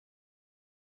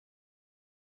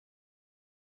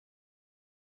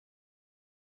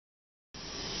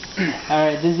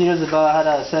Alright, this video is about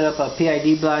how to set up a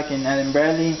PID block in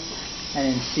Allen-Bradley and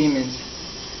in Siemens.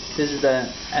 This is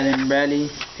the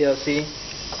Allen-Bradley PLC.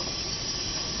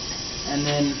 And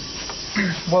then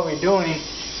what we're doing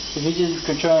is we're just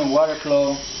controlling water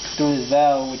flow through this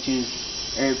valve, which is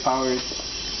air powered.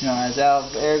 You know, as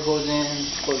air goes in,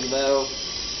 close the valve,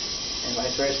 and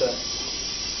vice versa.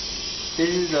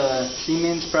 This is the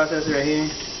Siemens processor right here,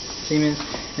 Siemens,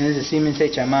 and this is a Siemens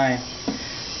HMI.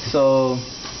 So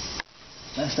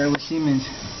let's start with Siemens.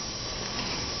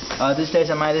 This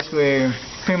HMI, this is where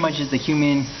pretty much is the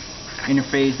human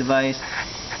interface device,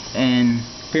 and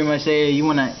pretty much say you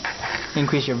want to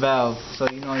increase your valve, so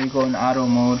you know you go in auto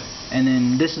mode, and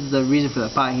then this is the reason for the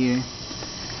pot here.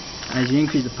 As you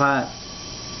increase the pot,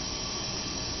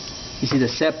 you see the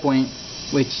set point,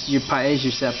 which your pot is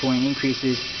your set point,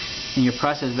 increases, and your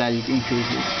process value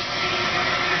increases,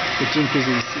 which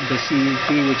increases the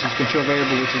CP, which is control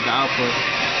variable, which is the output.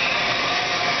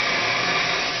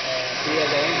 So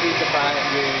as I increase the pot, it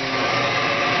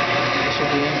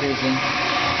should be increasing.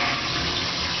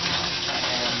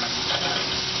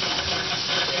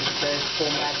 It says full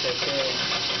max right there.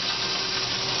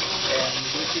 And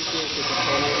decrease it to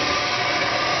control it.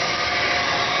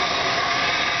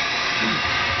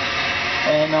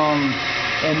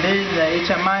 And this is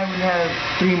the HMI. We have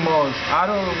 3 modes.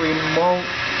 Auto remote,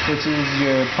 which is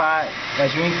your pot. As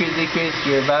you increase, decrease,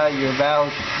 your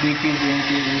valve decreases,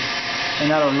 increases. And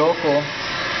auto local,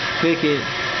 click it,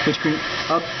 which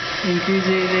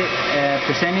increases it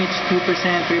percentage, 2%, 3%,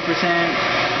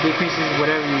 decreases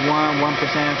whatever you want, 1%, 5%,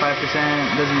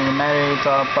 doesn't really matter. It's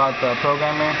all about the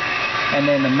programmer. And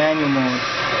then the manual mode,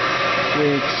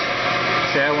 which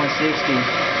is at 160.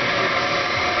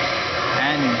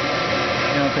 Manual,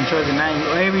 you know, controls the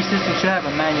manual. Every system should have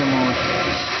a manual mode.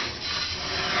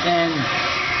 And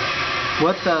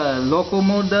what the local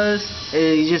mode does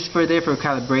is just there for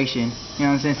calibration. You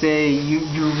know what I'm saying? Say you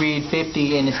read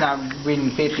 50 and it's not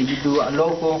reading 50. You do a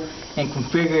local and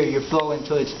configure your flow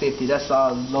until it's 50. That's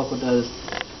all local does.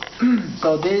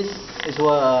 So this is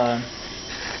what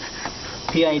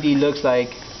PID looks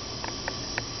like.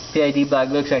 PID block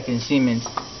looks like in Siemens.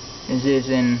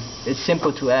 It's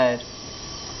simple to add.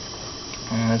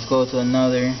 Let's go to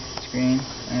another screen.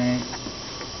 Alright.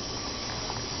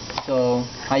 So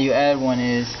how you add one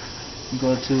is you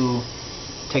go to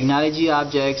technology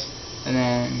objects and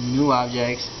then new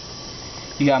objects.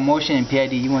 You got motion and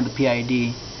PID. You want the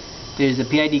PID. There's a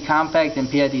PID compact and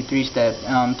PID 3-step.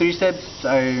 3 steps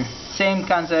are same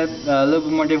concept, a little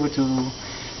bit more difficult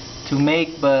to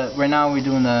make, but right now we're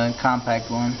doing the compact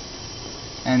one.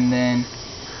 And then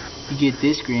you get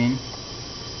this screen.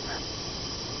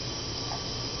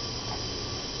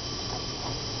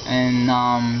 And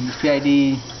this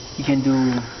PID, you can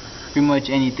do pretty much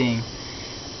anything.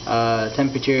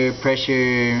 Temperature,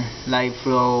 pressure, light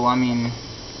flow. I mean,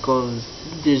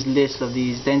 there's lists of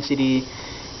these. Density,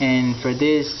 and for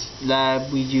this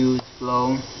lab we use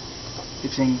flow,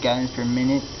 16 gallons per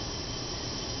minute.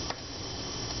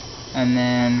 And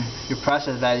then your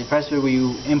process value. Process where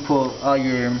you input all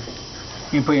your,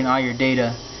 in all your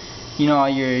data. You know, all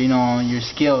your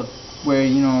skill. Where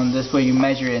that's where you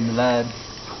measure it in the lab.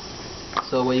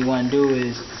 So what you want to do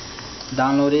is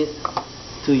download it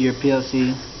to your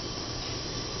PLC.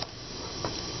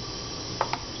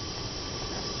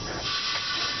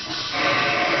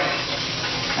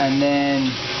 And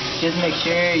then just make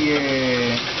sure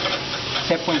your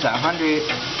set point's at 100,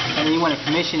 and then you want to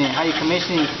commission it. How you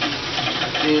commission it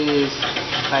is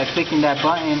by clicking that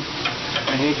button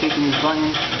right here, clicking this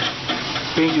button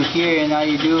brings you here, and all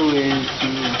you do is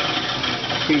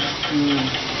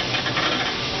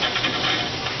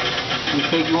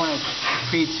you want to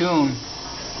pre-tune,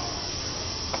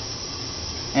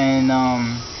 and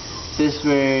this is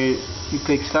where you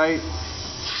click start,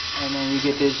 and then you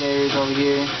get this errors over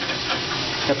here.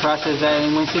 The process that,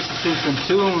 and once it's system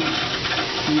tuned,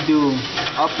 you do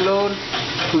upload,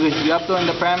 because you upload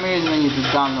the parameters and then you do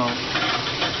download.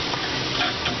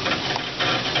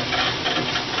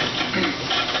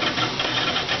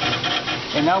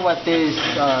 And now what this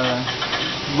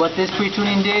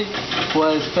pre-tuning did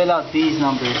was fill out these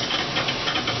numbers,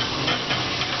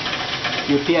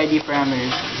 your PID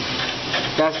parameters.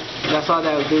 That's all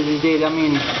that did. I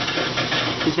mean,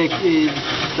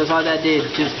 that's all that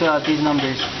did. Just fill out these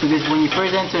numbers, because when you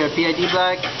first enter a PID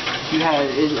block,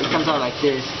 it comes out like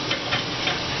this.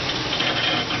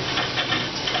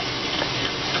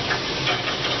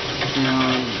 You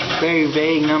know, very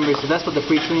vague numbers. So that's what the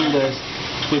pre-tuning does,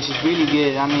 which is really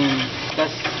good. I mean,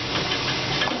 that's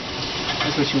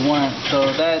what you want.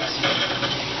 So that's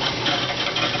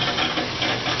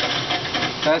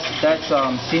That's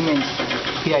Siemens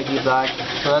PID block.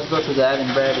 So let's go to the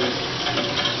Allen-Bradley.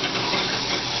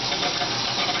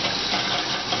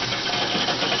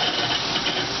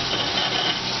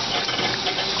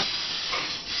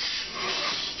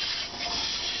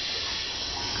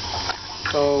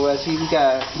 So as you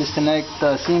got disconnect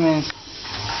the Siemens,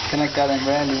 connect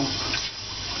Allen-Bradley.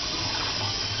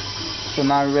 So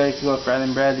now we're ready to go for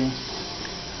Allen-Bradley.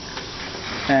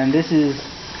 And this is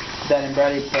the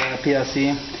Allen-Bradley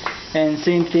PLC. And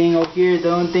same thing over here.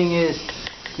 The only thing is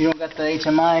you don't got the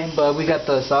HMI, but we got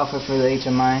the software for the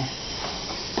HMI,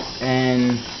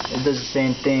 and it does the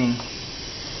same thing.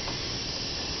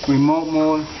 Remote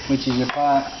mode, which is your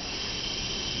pot.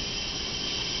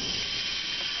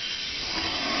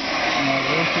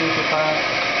 This is the pot.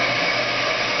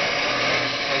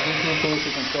 This is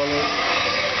the controller.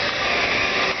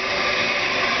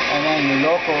 And then your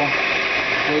local,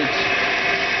 which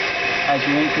as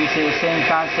you increase it, same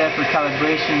concept for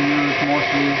calibration used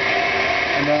mostly.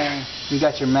 And then you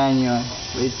got your manual,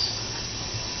 which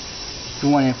you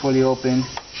want it fully open.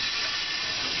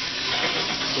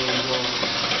 There you go.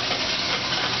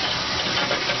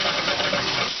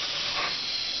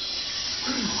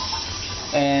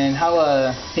 And how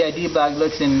a PID block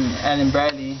looks in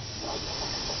Allen-Bradley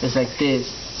is like this.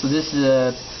 So this is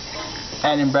a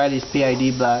Allen-Bradley's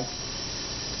PID block.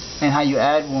 And how you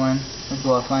add one, let's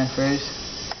go offline first,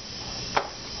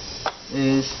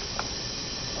 is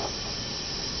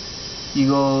you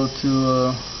go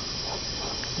to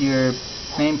your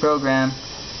main program,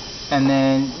 and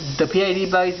then the PID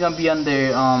block is going to be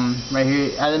under right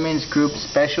here, Elements Group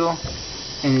Special,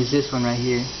 and it's this one right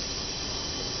here.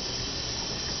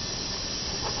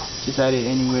 Just add it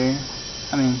anywhere,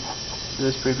 for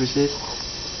those purposes.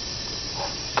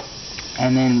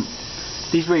 And then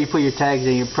this is where you put your tags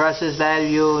in, your process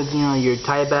value, your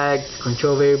tieback,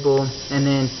 control variable. And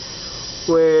then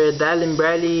where the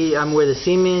Allen-Bradley, where the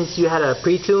Siemens, you had a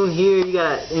pre-tune. Here you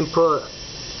gotta input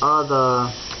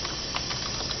all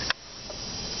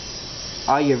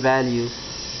your values,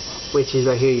 which is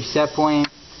right here, your set point.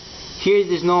 Here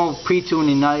there's no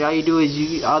pre-tuning. All you do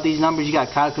is all these numbers you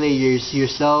gotta calculate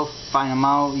yourself, find them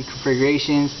out, your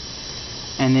configurations,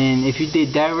 and then if you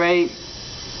did that right,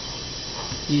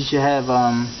 you should have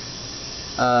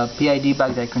a PID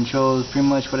block that controls pretty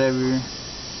much whatever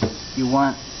you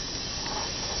want.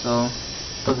 So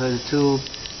those are the two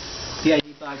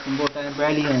PID blocks from both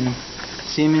Allen-Bradley and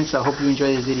Siemens. I hope you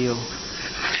enjoyed this video.